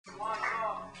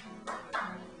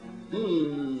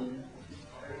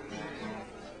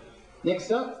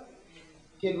Next up,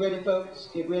 get ready, folks.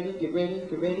 Get ready, get ready,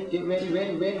 get ready, get ready,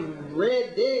 ready, ready,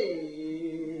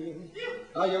 ready.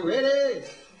 Are you ready?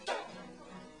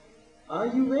 Are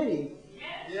you ready?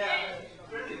 Yeah.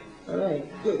 All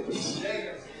right, good.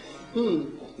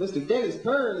 Mr. Dennis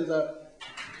Pearl is up.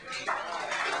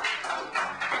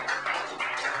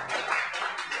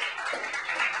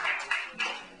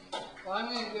 Well,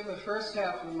 I'm going to give the first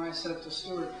half of my set to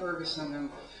Stuart Ferguson, and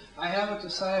I haven't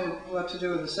decided what to do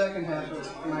with the second half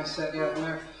of my set yet.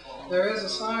 And there is a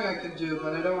song I could do,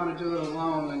 but I don't want to do it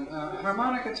alone. And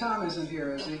Harmonica Tom isn't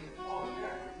here, is he?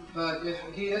 But if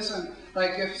he isn't,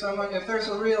 like if there's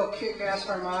a real kick-ass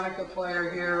harmonica player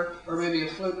here, or maybe a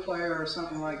flute player or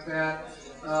something like that,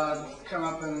 come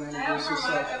up and introduce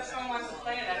yourself. If someone wants to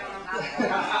play it, I don't know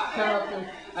how to. Come up and,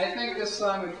 I think this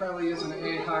song would probably use an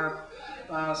A harp.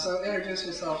 So introduce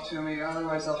yourself to me,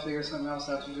 otherwise I'll figure something else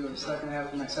out to do in the second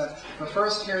half of my set. But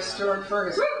first, here's Stuart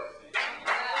Ferguson.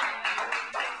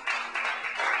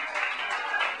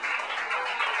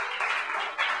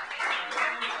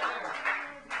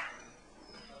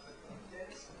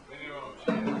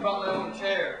 I brought my own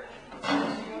chair. I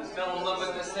fell in love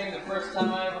with this thing the first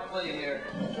time I ever played here.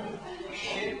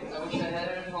 Shit, I wish I had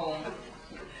it at home.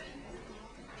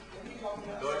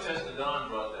 Dorchester Don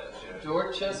brought that chair.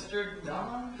 Dorchester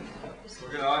Don? We're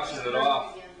going to auction it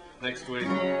off next week.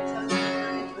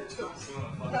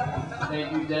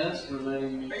 Thank you, Dennis, for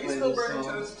letting me play this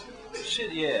song.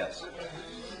 Shit, yes.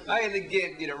 I ain't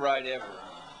get it right ever.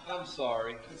 I'm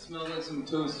sorry. It smells like some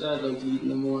toast I'd like to eat in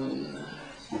the morning.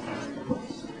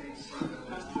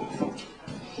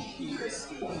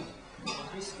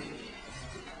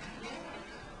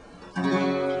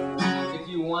 If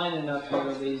you whine enough here,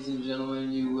 ladies and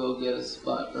gentlemen, you will get a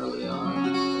spot early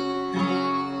on.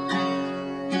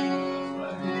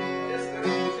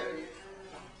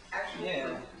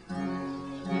 Yeah.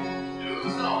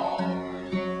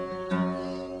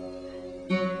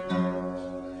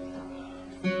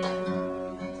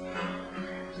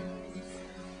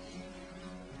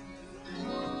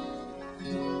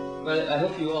 But I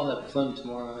hope you all have fun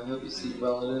tomorrow. I hope you see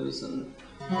relatives and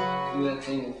do that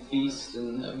thing and feast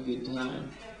and have a good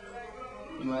time.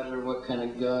 No matter what kind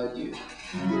of God you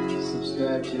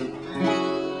subscribe to.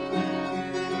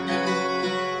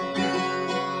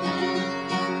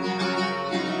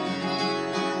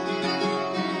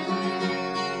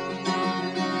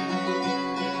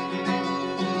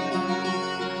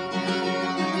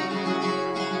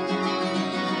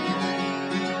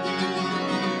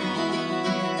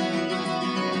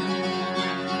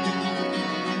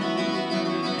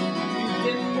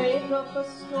 Up a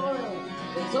story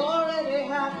that's already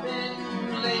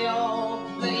happened. Lay all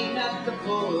blame at the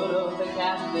foot of the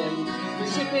captain. The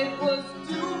ship it was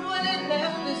doomed when it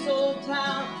left this old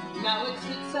town. Now it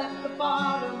sits at the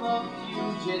bottom of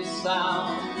Puget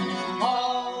Sound.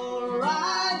 All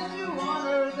rise to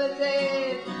honor the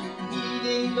dead,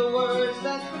 heeding the words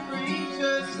that the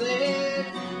preacher said,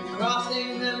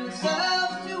 crossing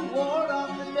themselves to ward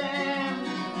off the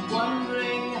damned,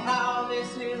 wondering how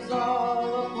this is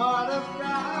all a part of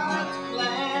God's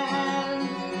plan.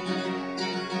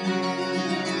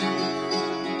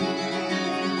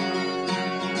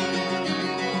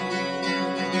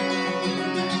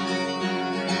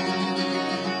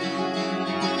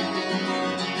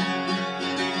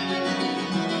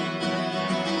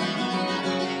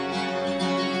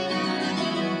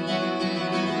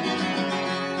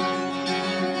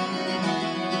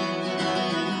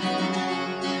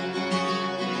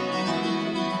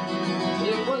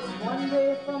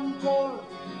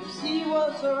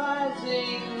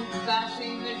 Arising,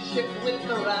 bashing the ship with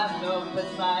the raft of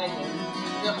Poseidon.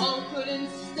 The hull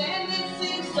couldn't stand it,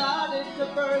 sea started to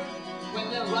burst. When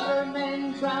the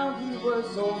ruddermen drowned, he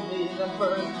was only the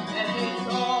first. And it's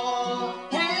all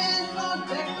hands on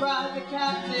deck, cried the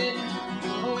captain,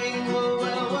 knowing full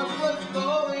well what was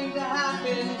going to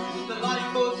happen. The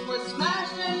lifeboats were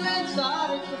smashed and men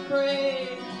started to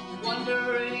pray,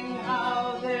 wondering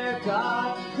how their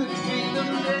God could treat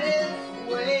them this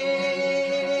way.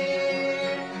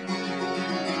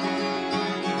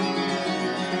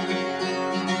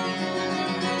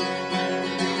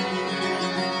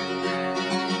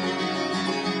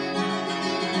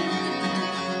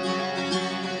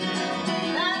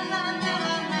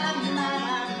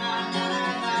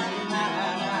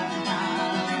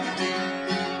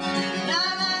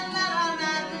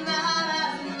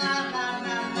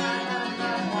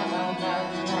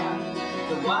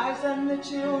 And the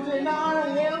children are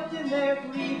helped in their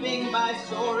grieving by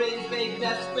stories they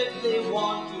desperately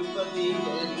want to believe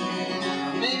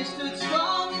in. Men stood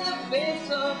strong in the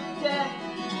face of death.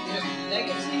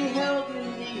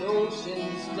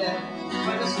 death.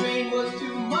 When the strain was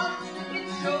too much, it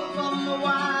showed from the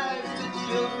wives. The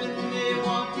children, they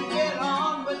want to get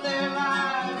on with their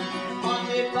lives,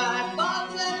 haunted by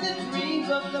thoughts and the dreams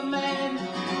of the men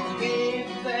who gave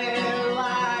their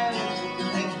lives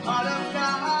as part of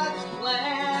God's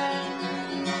plan.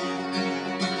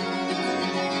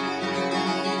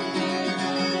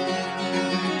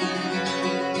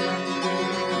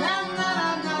 Na, na,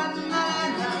 na, na,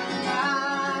 na, na,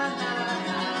 na,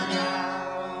 na,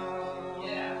 na.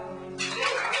 Yeah.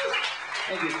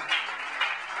 Thank you.